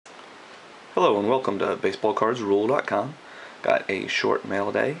Hello and welcome to BaseballCardsRule.com. Got a short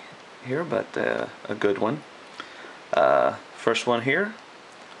mail day here, but a good one. First one here,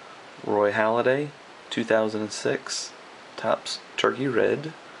 Roy Halladay, 2006, Topps Turkey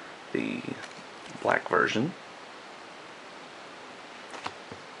Red, the black version.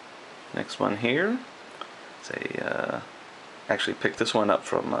 Next one here, actually picked this one up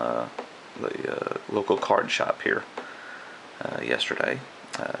from the local card shop here yesterday.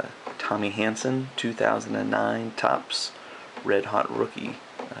 Tommy Hanson, 2009 Topps Red Hot Rookie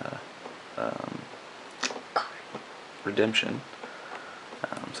redemption.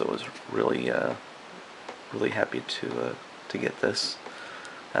 So I was really happy to get this.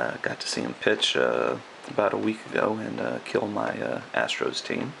 Got to see him pitch about a week ago and kill my Astros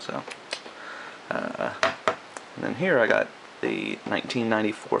team. So, and then here I got the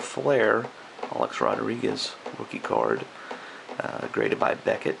 1994 Flair Alex Rodriguez rookie card, graded by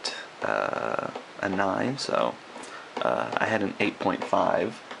Beckett, a 9. So I had an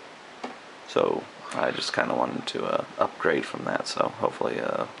 8.5. So I just kind of wanted to upgrade from that. So hopefully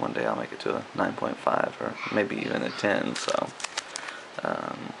one day I'll make it to a 9.5 or maybe even a 10. So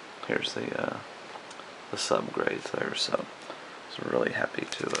here's the subgrades there. So I was really happy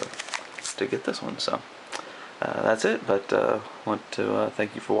to get this one. So that's it. But want to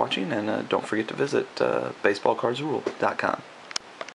thank you for watching, and don't forget to visit BaseballCardsRule.com.